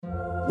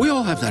We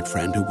all have that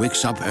friend who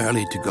wakes up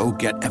early to go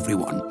get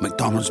everyone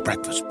McDonald's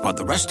breakfast, while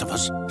the rest of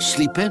us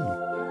sleep in.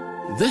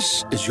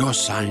 This is your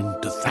sign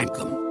to thank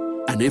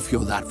them. And if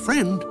you're that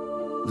friend,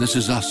 this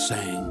is us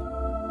saying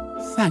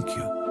thank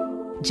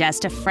you.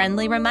 Just a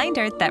friendly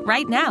reminder that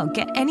right now,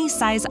 get any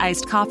size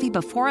iced coffee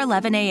before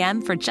 11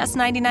 a.m. for just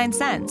 99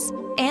 cents.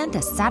 And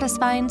a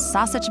satisfying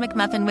sausage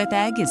McMuffin with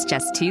egg is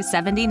just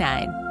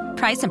 $2.79.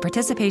 Price and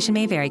participation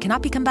may vary.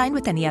 Cannot be combined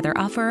with any other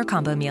offer or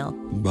combo meal.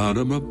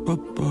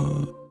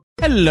 Ba-da-ba-ba-ba.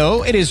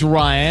 Hello, it is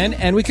Ryan,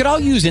 and we could all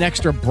use an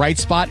extra bright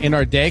spot in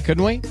our day,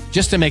 couldn't we?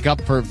 Just to make up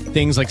for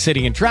things like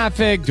sitting in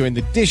traffic, doing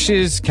the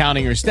dishes,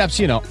 counting your steps,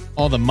 you know,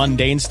 all the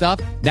mundane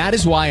stuff. That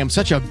is why I'm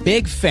such a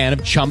big fan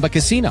of Chumba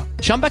Casino.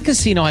 Chumba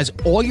Casino has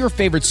all your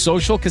favorite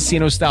social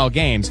casino-style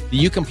games that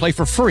you can play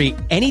for free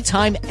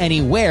anytime,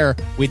 anywhere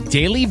with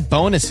daily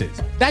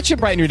bonuses. That should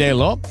brighten your day a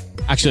little.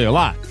 Actually, a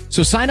lot.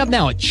 So sign up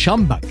now at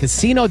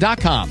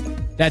ChumbaCasino.com.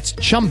 That's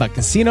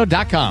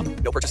ChumbaCasino.com.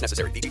 No purchase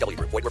necessary. VGW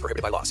Group. Void where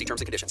prohibited by law. See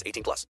terms and conditions.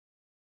 18+.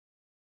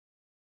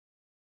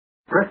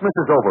 Christmas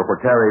is over for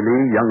Terry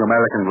Lee, young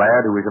American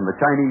lad who is in the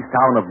Chinese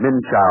town of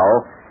Minchao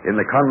in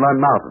the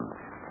Kunlun Mountains.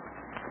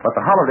 But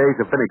the holidays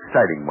have been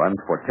exciting ones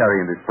for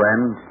Terry and his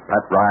friends,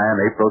 Pat Ryan,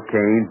 April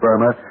Kane,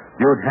 Burma,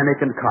 Jude Hennick,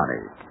 and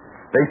Connie.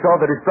 They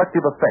saw the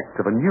destructive effects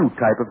of a new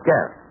type of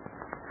gas,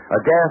 a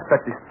gas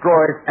that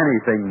destroys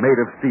anything made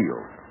of steel.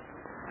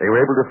 They were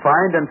able to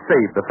find and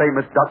save the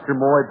famous Dr.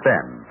 Moy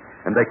Ben,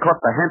 and they caught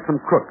the handsome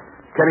crook,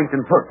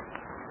 Kennington Hook,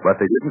 but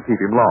they didn't keep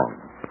him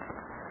long.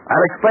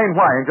 I'll explain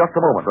why in just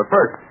a moment, but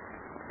first,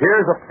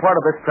 here's a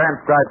part of this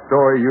transcribed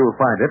story you'll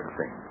find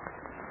interesting.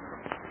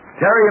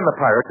 Terry and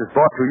the Pirates is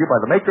brought to you by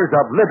the makers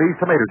of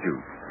Libby's Tomato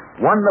Juice,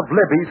 one of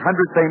Libby's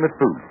 100 famous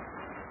foods.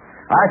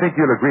 I think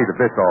you'll agree to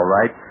this, all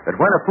right, that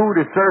when a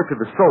food is served to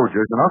the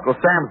soldiers in Uncle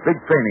Sam's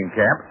big training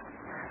camp,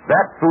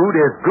 that food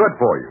is good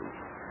for you.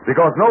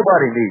 Because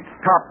nobody needs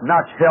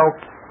top-notch health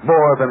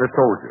more than a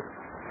soldier.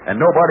 And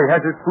nobody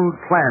has his food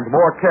planned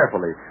more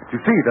carefully to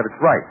see that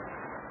it's right.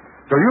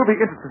 So you'll be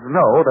interested to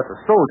know that the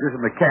soldiers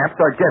in the camps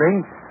are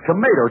getting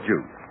tomato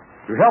juice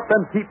to help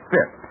them keep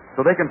fit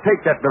so they can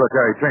take that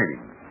military training.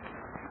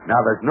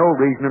 Now, there's no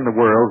reason in the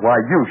world why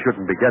you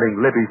shouldn't be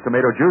getting Libby's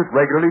tomato juice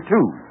regularly,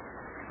 too.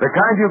 The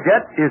kind you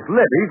get is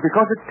Libby's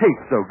because it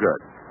tastes so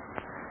good.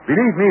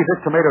 Believe me,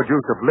 this tomato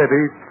juice of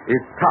Libby's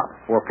is top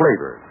for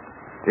flavor.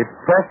 It's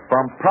fresh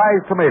from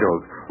prize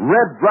tomatoes,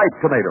 red ripe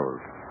tomatoes.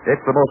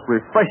 It's the most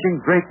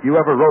refreshing drink you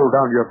ever roll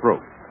down your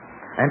throat.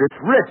 And it's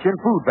rich in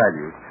food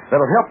values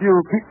that'll help you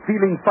keep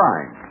feeling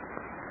fine.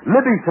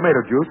 Libby's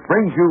tomato juice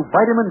brings you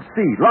vitamin C,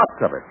 lots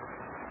of it.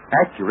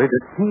 Actually,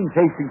 this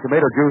keen-tasting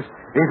tomato juice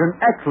is an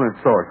excellent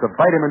source of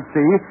vitamin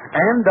C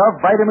and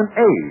of vitamin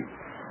A.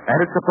 And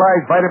it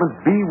supplies vitamins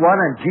B1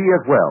 and G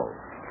as well.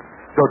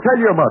 So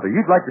tell your mother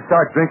you'd like to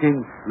start drinking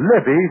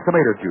Libby's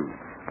tomato juice.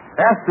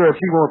 Ask her if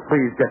she won't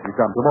please get you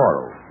some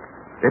tomorrow.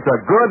 It's a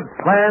good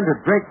plan to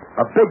drink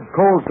a big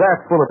cold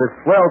glass full of this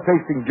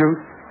swell-tasting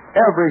juice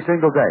every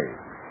single day.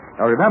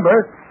 Now remember,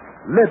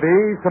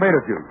 Libby's tomato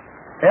juice.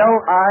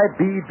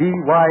 Libbys.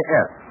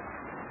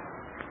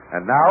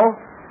 And now,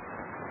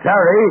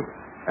 Terry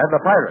and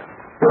the Pirates.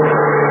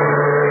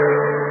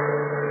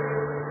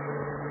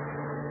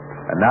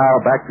 And now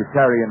back to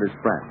Terry and his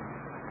friends.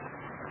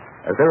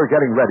 As they were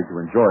getting ready to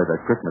enjoy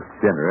their Christmas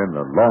dinner in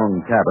the long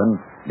cabin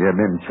near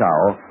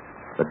Minchao,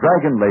 the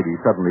Dragon Lady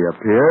suddenly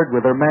appeared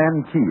with her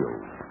man Keel.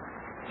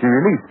 She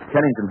released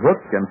Kennington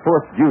Hook and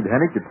forced Jude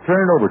Hennick to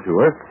turn over to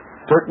her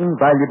certain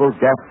valuable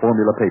gas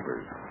formula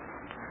papers.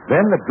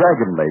 Then the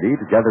Dragon Lady,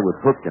 together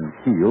with Hook and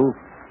Keel,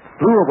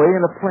 flew away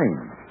in a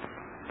plane.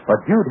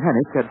 But Jude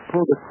Hennick had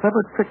pulled a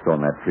clever trick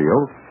on that trio.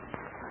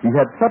 He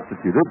had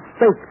substituted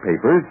fake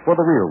papers for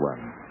the real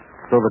ones,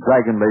 so the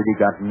Dragon Lady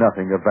got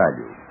nothing of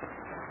value.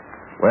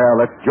 Well,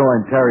 let's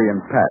join Terry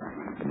and Pat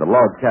in the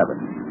log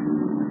cabin.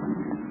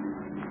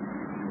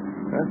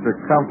 That's a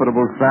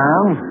comfortable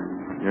sound.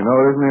 You know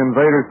it isn't the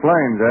invaders'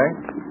 planes, eh?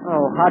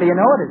 Oh, how do you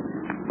know it is?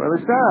 By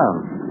the sound.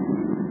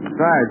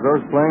 Besides,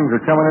 those planes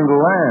are coming into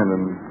land,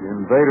 and the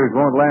invaders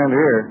won't land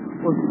here.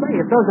 Well, say,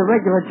 if those are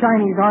regular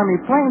Chinese Army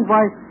planes,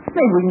 why,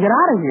 maybe we can get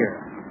out of here.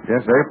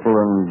 Yes, April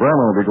and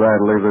Burma will be glad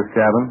to leave this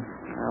cabin.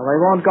 Well, they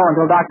won't go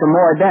until Dr.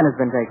 Moy Ben has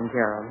been taken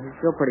care of. He's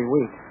still pretty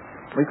weak.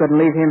 We couldn't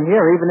leave him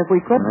here, even if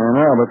we could. I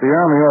know, but the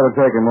Army ought to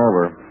take him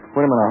over.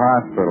 Put him in a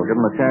hospital. Give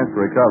him a chance to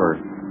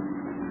recover.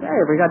 Hey,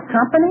 have we got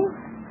company?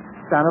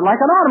 Sounded like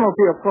an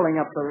automobile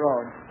pulling up the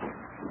road.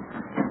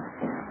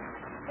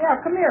 Yeah,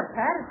 come here,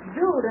 Pat. It's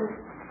Jude, and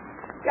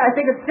yeah, I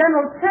think it's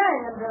General Tang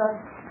and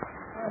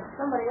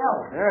somebody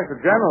else. Yeah, it's the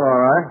general,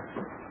 all right.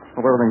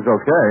 Hope everything's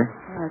okay.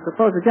 I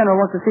suppose the general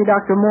wants to see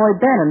Dr. Moy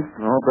Ben.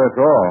 I hope that's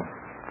all.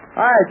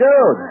 Hi,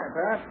 Jude.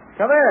 Hi, Pat.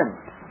 Come in.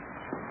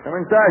 Come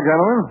inside,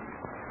 gentlemen.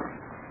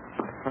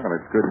 Well,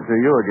 it's good to see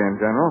you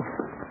again, General.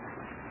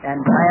 And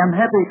I am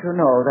happy to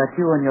know that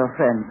you and your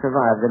friends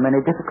survived the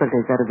many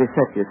difficulties that have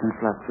beset you since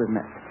last we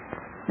met.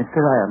 Mr.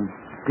 Ryan,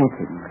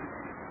 greetings.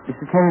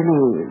 Mr. Terry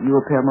Lee, you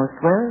appear most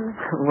well.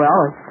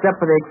 Well, except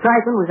for the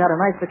excitement, we've had a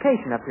nice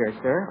vacation up here,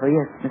 sir. Oh,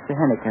 yes, Mr.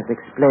 Hennick has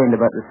explained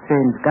about the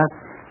strange gust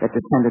that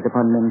descended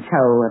upon Min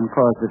Chao and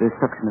caused the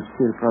destruction of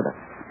steel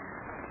products.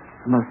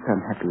 A most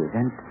unhappy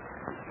event.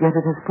 Yet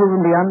it has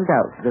proven beyond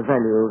doubt the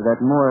value of that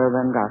more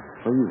than gas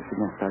for use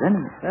against our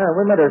enemies. Yeah,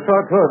 we made a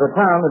short tour of the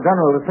town. The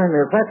general was seeing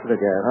the effects of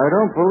the gas. I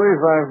don't believe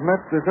I've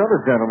met this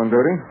other gentleman,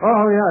 Dirty.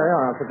 Oh,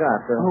 yeah, I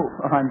forgot.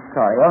 I'm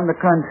sorry. On the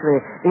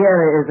contrary, the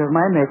error is of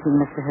my making,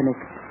 Mr.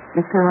 Hennick.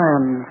 Mr.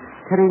 Ryan,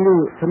 Terry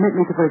Lee, permit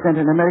me to present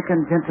an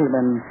American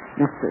gentleman,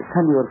 Mr.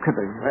 Samuel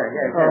Cribble.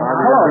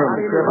 Hello.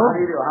 How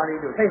do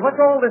you do? Hey, what's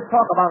all this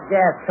talk about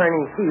gas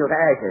turning steel to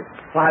ashes?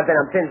 Well, I've been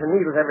on pins and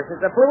needles ever since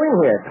I flew in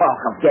here. Talk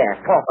of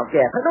gas.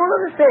 I don't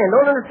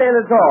understand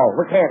at all.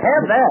 We can't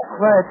have that.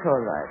 Quite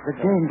all right. The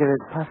danger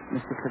is past,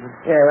 Mr. Cribble.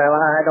 Yeah, well,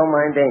 I don't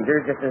mind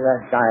danger, just as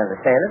I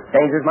understand it.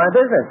 Danger's my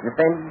business, the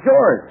same as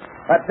yours.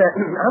 But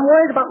I'm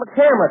worried about my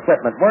camera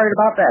equipment.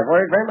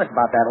 Worried very much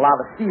about that. A lot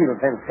of steel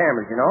in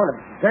cameras, you know. And if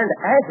it turned to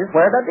ashes,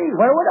 where'd I be?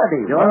 Where would I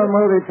be? Your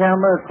movie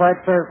camera is quite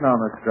safe now,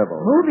 Miss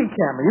Cribble. Movie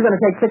camera? You going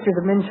to take pictures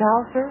of Min Chao,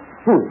 sir?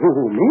 Who,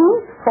 me?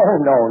 Oh,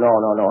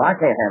 no. I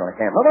can't handle a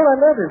camera. No,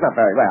 that is not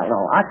very well. No,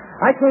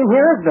 I came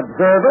here as an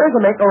observer to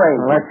make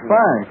arrangements.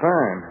 Well, that's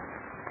fine.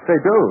 Say,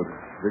 dude,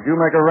 did you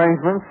make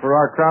arrangements for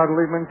our crowd to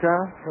leave Min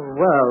Chao?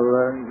 Well,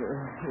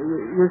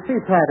 you see,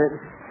 Pat,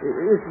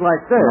 it's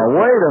like this. Now,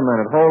 wait a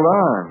minute. Hold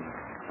on.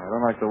 I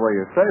don't like the way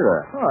you say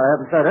that. Oh, I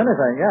haven't said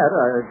anything yet.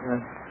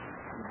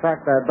 In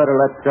fact, I'd better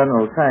let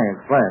General Tang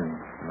explain.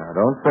 Now,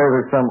 don't say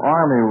there's some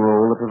army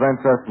rule that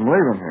prevents us from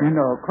leaving here.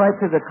 No, quite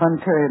to the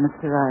contrary,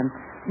 Mr. Ryan.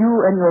 You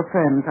and your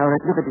friends are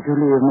at liberty to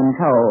leave Min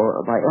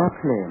Chao by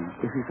airplane,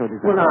 if you so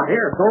desire. Well, now,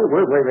 here,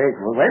 wait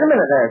a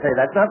minute there. Say,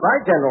 that's not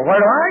right, General. Where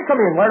do I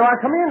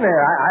come in there?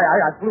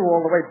 I flew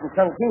all the way from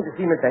Chongqing to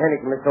see Mr.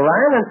 Hennick and Mr.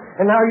 Ryan,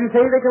 and now you say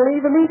they can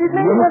leave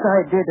immediately? Yes,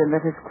 I did, and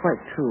that is quite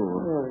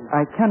true.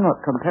 I cannot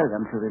compel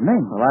them to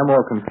remain. Well, I'm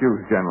all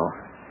confused, General.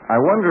 I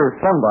wonder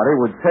if somebody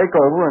would take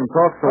over and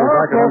talk so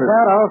I can understand.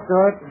 Pat, I'll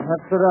start.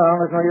 Let's sit down.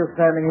 There's no use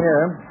standing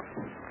here.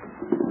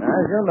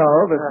 As you know,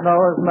 the snow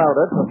has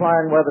melted, the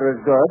flying weather is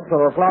good, so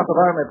a flock of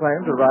army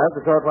planes arrived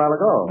a short while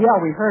ago. Yeah,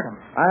 we heard him.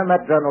 I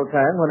met General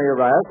Tang when he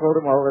arrived, told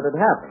him all that had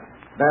happened.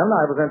 Then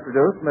I was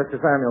introduced to Mr.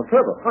 Samuel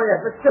Tribble. Oh, yes,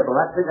 Mr. Tribble,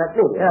 that's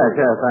me.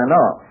 Yes, I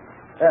know.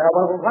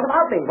 Well, what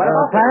about me?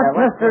 Pat,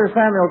 Mr.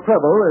 Samuel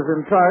Tribble is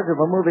in charge of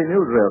a movie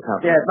newsreel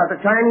company. Yes, but the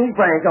Chinese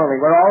branch only.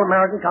 We're all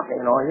American company,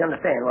 you know. You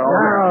understand? We're all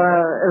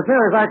American. As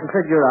near as I can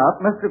figure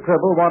out, Mr.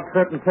 Tribble wants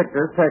certain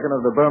pictures taken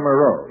of the Burma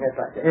Road. Yes,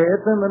 I see.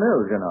 It's in the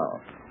news, you know.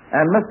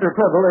 And Mr.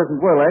 Tribble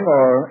isn't willing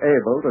or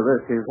able to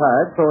risk his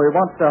hide, so he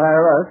wants to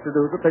hire us to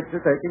do the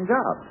picture-taking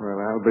job. Well,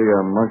 that'll be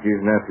a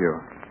monkey's nephew.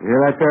 You hear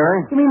that,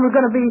 Terry? You mean we're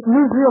going to be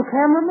newsreel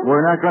cameramen?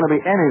 We're not going to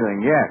be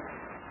anything yet.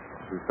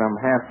 This is some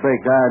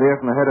half-baked idea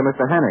from the head of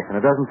Mr. Hennick, and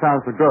it doesn't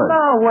sound so good.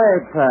 Now,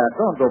 wait, Pat.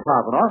 Don't go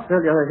popping off till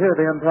you hear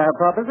the entire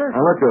proposition.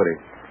 Now, look, Goody.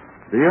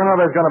 Do you know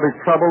there's going to be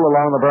trouble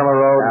along the Burma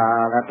Road?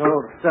 That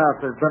old stuff.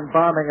 There's been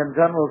bombing and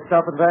general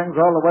stuff and things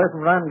all the way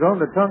from Rangoon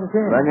to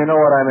Chongqing. Then you know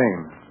what I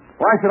mean.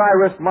 Why should I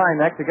risk my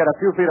neck to get a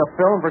few feet of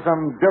film for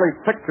some dilly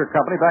picture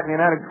company back in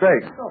the United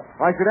States?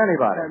 Why should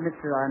anybody?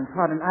 Mr. Ryan,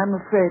 pardon, I'm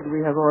afraid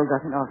we have all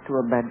gotten off to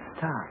a bad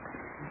start.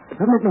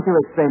 Permit me to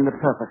explain the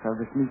purpose of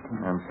this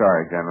meeting. I'm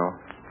sorry, General.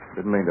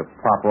 Didn't mean to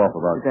pop off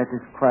about it. That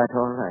is quite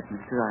all right,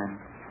 Mr. Ryan.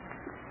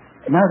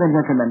 Now then,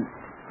 gentlemen,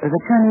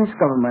 the Chinese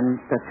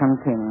government at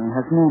Chongqing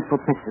has moved for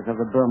pictures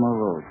of the Burma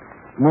Road.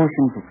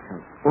 Motion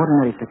pictures,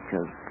 ordinary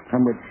pictures,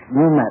 from which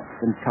new maps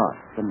and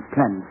charts and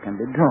plans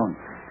can be drawn.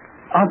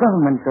 Our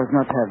government does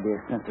not have the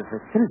extensive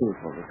facilities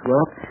for this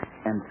work,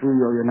 and through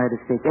your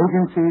United States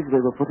agencies, we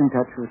will put in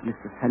touch with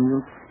Mr. Samuel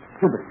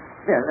Cribble.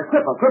 Yeah,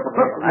 Cribble.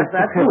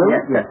 That's Cribble,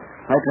 yes.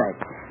 Quite right.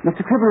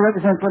 Mr. Cribble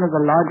represents one of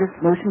the largest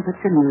motion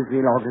picture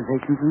newsreel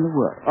organizations in the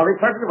world. Oh, he's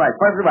perfectly right.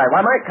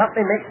 Why, my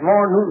company makes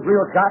more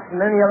newsreel shots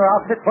than any other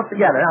outfit put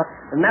together.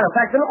 Now, as a matter of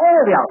fact, than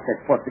all the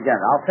outfits put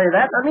together. I'll say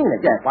that, and I mean it,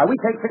 yes. Why, we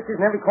take pictures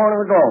in every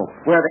corner of the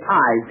globe, where the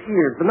eyes,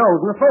 ears, the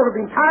nose, and the throat of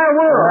the entire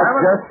world.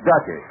 That's just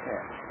Dutchy.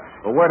 Yeah.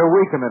 But where do we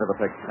come into the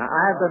picture? Now,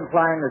 I've been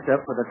flying the ship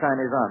for the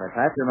Chinese Army,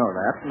 Pat. You know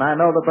that. And I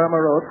know the Burma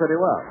Road pretty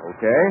well.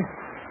 Okay.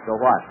 So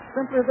what?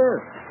 Simply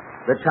this.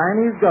 The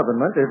Chinese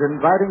government is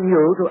inviting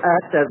you to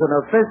act as an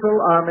official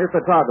Army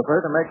photographer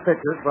to make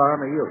pictures for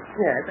Army use.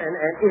 Yes,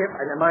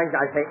 and mind you,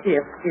 I say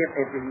if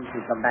you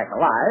should come back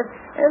alive,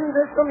 and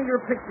some of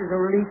your pictures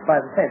are released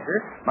by the censor,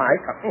 my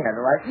company has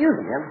a right to use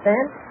them, you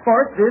understand? Of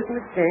course, this in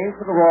exchange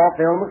for the raw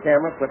film and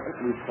camera equipment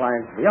we supply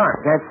to the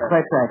Army. That's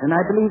quite right, and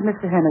I believe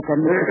Mr. Hennick and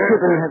Mr.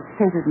 Cribble have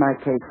stated my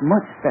case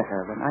much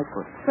better than I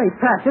could. Say,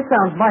 Pat, this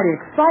sounds mighty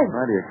exciting.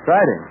 Mighty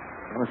exciting.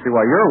 I don't see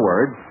why you're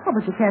worried. Oh,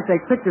 but you can't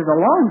take pictures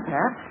alone,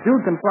 Pat.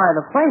 Dude can fly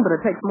the plane, but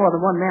it takes more than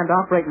one man to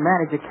operate and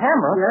manage a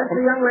camera. Yes, the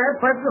young lad,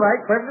 perfectly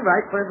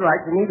right.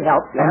 You need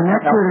help. And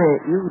naturally,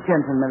 you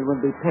gentlemen will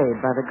be paid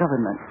by the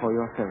government for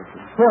your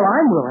services. Well,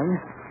 I'm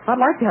willing. I'd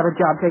like to have a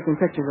job taking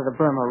pictures of the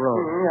Burma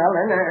Road. Well,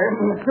 then,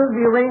 as soon as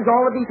we arrange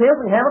all the details,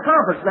 we have a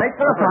conference. Nice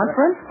conference. A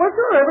conference? Well,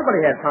 sure, everybody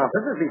has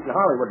conferences. At least in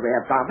Hollywood we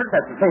have conferences.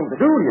 That's the thing to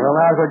do, you Well,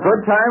 know. now's a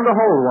good time to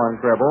hold one,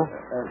 Cribble.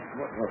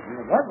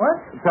 What?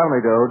 Tell me,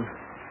 dude,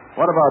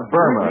 what about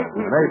Burma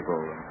and April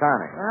and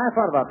Connie? I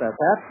thought about that,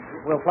 Pat.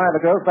 We'll fly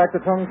the girls back to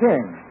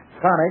Chongqing.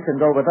 Connie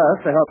can go with us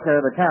to help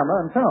carry the camera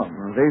and film.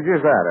 As easy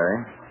as that,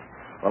 eh?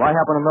 Well, I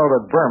happen to know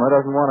that Burma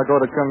doesn't want to go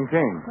to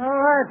Chongqing. All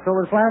right, so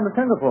we'll fly him to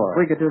Singapore.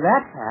 We could do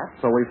that, Pat.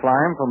 So we fly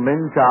him from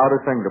Minchow to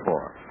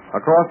Singapore.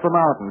 Across the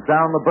mountains,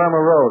 down the Burma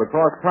Road,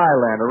 across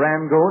Thailand to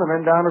Rangoon, and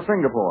then down to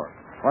Singapore.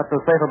 What's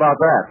so safe about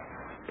that?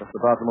 Just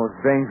about the most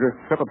dangerous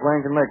trip a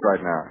plane can make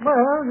right now.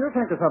 Well, you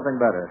think of something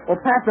better. Well,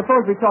 Pat,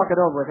 suppose we talk it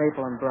over with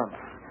April and Burma.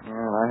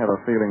 Well, I have a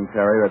feeling,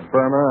 Terry, that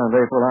Burma and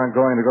April aren't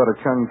going to go to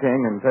Chongqing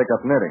and take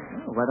up knitting.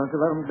 Why don't you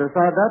let them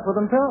decide that for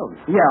themselves?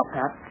 Yeah,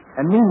 Pat.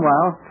 And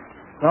meanwhile,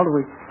 well, do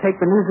we take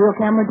the newsreel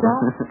camera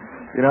job?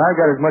 You know, I've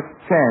got as much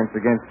chance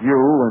against you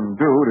and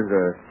Dude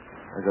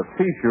as a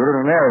pea shooter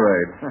in an air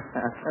raid.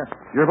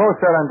 You're both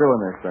set on doing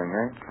this thing,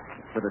 eh?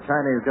 For the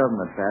Chinese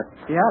government, Pat.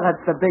 Yeah,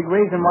 that's the big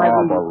reason why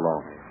Oh,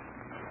 baloney.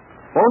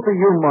 Both of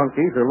you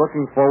monkeys are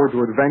looking forward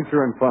to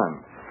adventure and fun.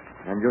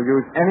 And you'll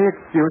use any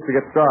excuse to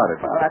get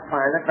started. Well, that's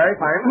fine. That's very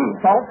fine.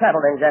 It's all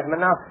settled then, gentlemen.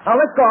 Now,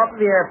 let's go out to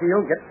the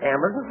airfield, get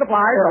cameras and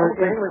supplies.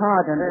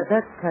 Pardon,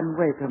 that can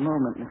wait a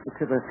moment, Mr.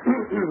 Tribble.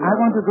 I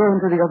want to go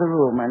into the other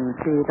room and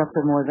see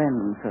Dr. Morven,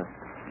 sir.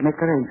 Make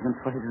arrangements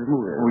for his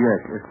removal. Oh,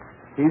 yes.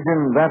 He's in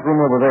that room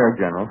over there,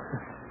 General.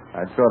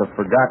 I'd sort of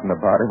forgotten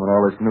about him with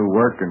all this new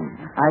work and...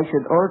 I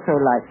should also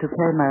like to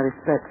pay my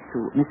respects to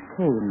Miss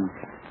Kane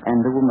and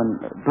the woman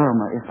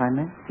Burma, if I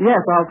may. Yes,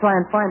 I'll try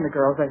and find the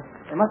girls.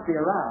 They must be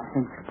around.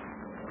 Thank you.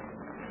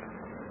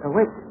 Oh,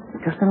 wait.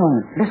 Just a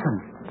moment. Listen.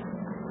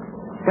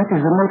 That is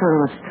the motor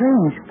of a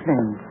strange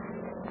plane.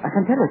 I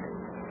can tell it.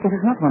 It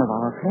is not one of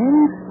our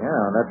planes.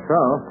 Yeah, that's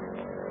so.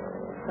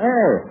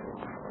 Hey,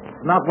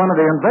 not one of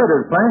the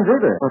invaders' planes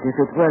either. But if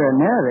it were a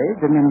Navy,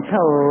 the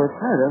Minchow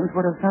sirens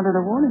would have sounded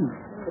a warning.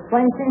 The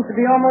plane seems to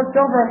be almost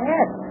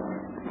overhead.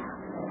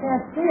 I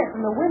can't see it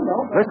from the window.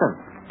 Listen.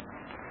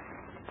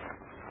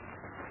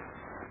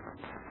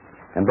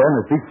 And then,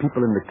 as these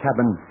people in the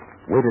cabin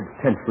waited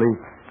tensely,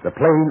 the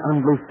plane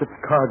unloosed its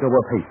cargo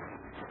of haste.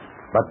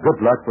 But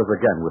good luck was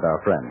again with our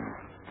friends.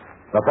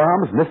 The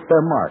bombs missed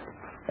their mark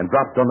and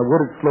dropped on the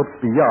wooded slopes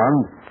beyond,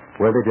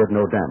 where they did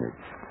no damage.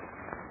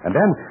 And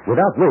then,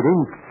 without waiting,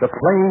 the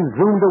plane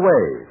zoomed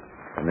away,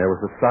 and there was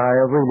a sigh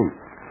of relief.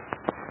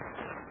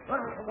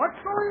 What's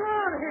going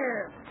on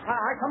here?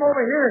 I come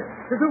over here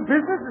to do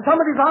business and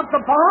somebody's out the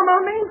bomb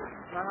on me?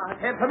 I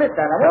can't permit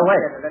that. Now,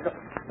 wait.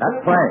 That's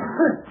plain.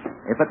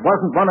 If it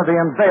wasn't one of the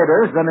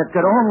invaders, then it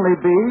could only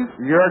be...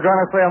 You're going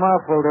to say a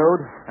mouthful,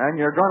 dude, and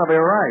you're going to be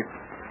right.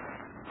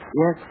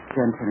 Yes,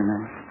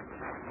 gentlemen.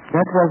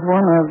 That was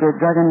one of the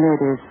Dragon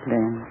Lady's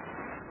planes.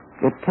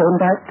 It came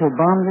back to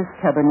bomb this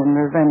cabin in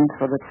revenge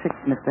for the trick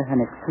Mr.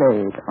 Hennick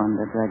played on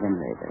the Dragon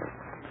Lady.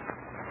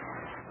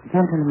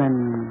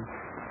 Gentlemen,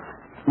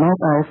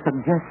 might I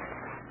suggest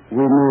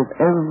we move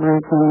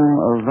everything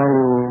of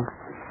value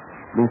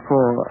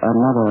before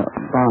another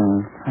bomb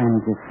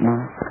finds its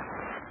mark?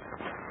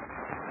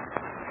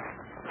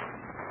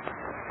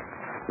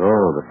 So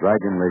the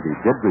Dragon Lady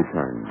did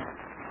return,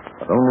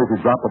 but only to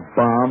drop a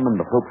bomb in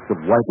the hopes of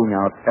wiping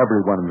out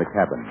everyone in the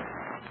cabin.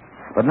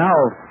 But now,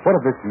 what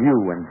of this new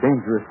and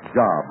dangerous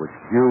job which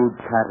Jude,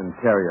 Pat, and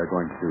Terry are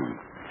going to do?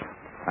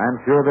 I'm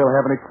sure they'll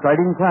have an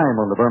exciting time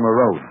on the Burma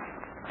Road.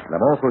 And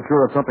I'm also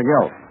sure of something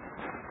else,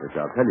 which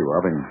I'll tell you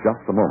of in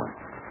just a moment.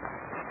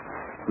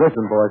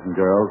 Listen, boys and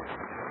girls.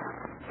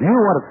 Do you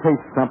want to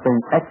taste something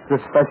extra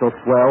special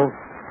swell?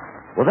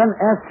 Well, then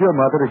ask your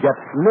mother to get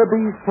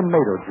Libby's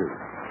tomato juice.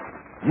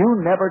 You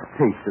never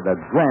tasted a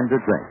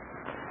grander drink.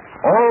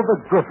 All the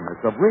goodness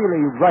of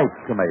really ripe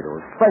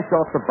tomatoes, fresh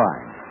off the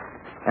vine.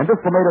 And this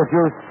tomato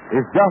juice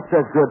is just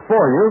as good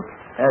for you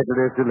as it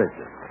is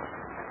delicious.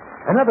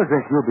 Another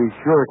drink you'll be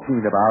sure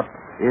keen about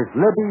is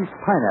Libby's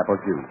pineapple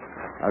juice,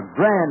 a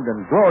grand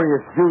and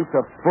glorious juice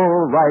of full,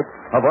 ripe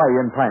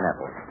Hawaiian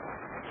pineapples.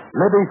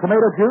 Libby's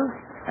tomato juice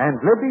and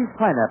Libby's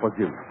pineapple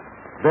juice.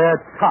 They're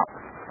top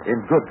in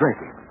good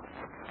drinking.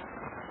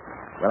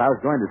 Well, I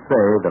was going to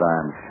say that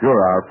I'm sure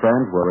our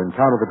friends will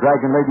encounter the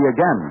Dragon Lady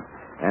again.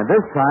 And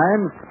this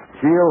time,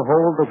 she'll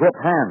hold the whip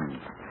hand.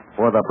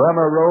 For the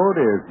Burma Road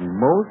is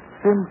most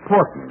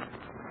important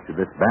to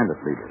this bandit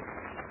leader.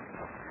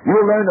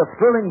 You'll learn of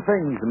thrilling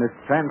things in this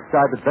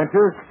transcribed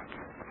adventure.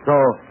 So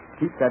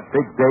keep that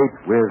big date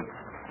with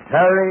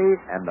Terry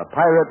and the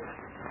Pirates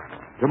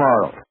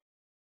tomorrow.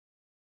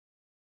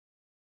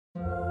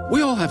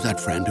 We all have that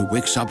friend who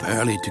wakes up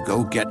early to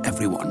go get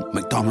everyone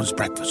McDonald's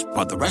breakfast,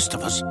 while the rest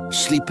of us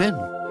sleep in.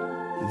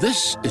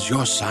 This is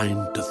your sign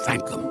to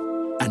thank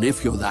them. And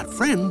if you're that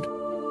friend,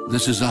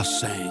 this is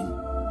us saying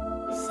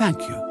thank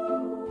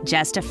you.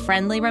 Just a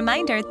friendly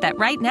reminder that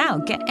right now,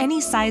 get any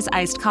size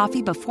iced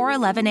coffee before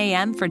 11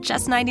 a.m. for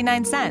just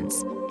 99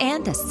 cents.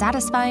 And a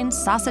satisfying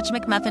sausage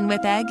McMuffin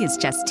with egg is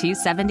just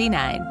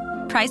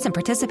 $2.79. Price and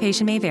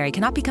participation may vary.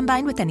 Cannot be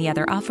combined with any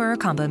other offer or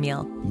combo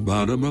meal.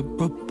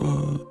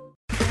 Ba-da-ba-ba-ba.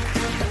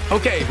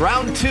 Okay,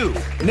 round two.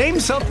 Name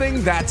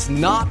something that's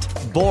not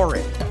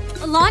boring.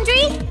 A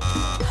laundry?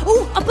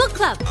 Ooh, a book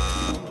club.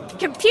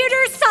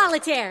 Computer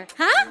solitaire,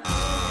 huh?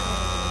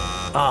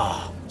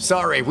 Ah,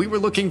 sorry, we were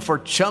looking for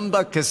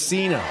Chumba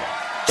Casino.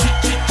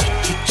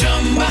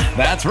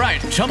 That's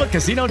right,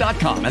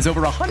 ChumbaCasino.com has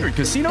over 100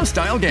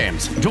 casino-style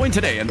games. Join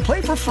today and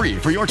play for free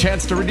for your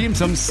chance to redeem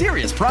some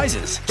serious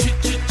prizes.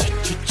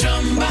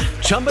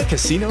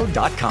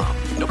 ChumbaCasino.com.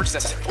 No purchase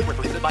necessary. Void where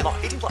prohibited by law.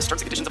 18+ terms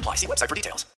and conditions apply. See website for details.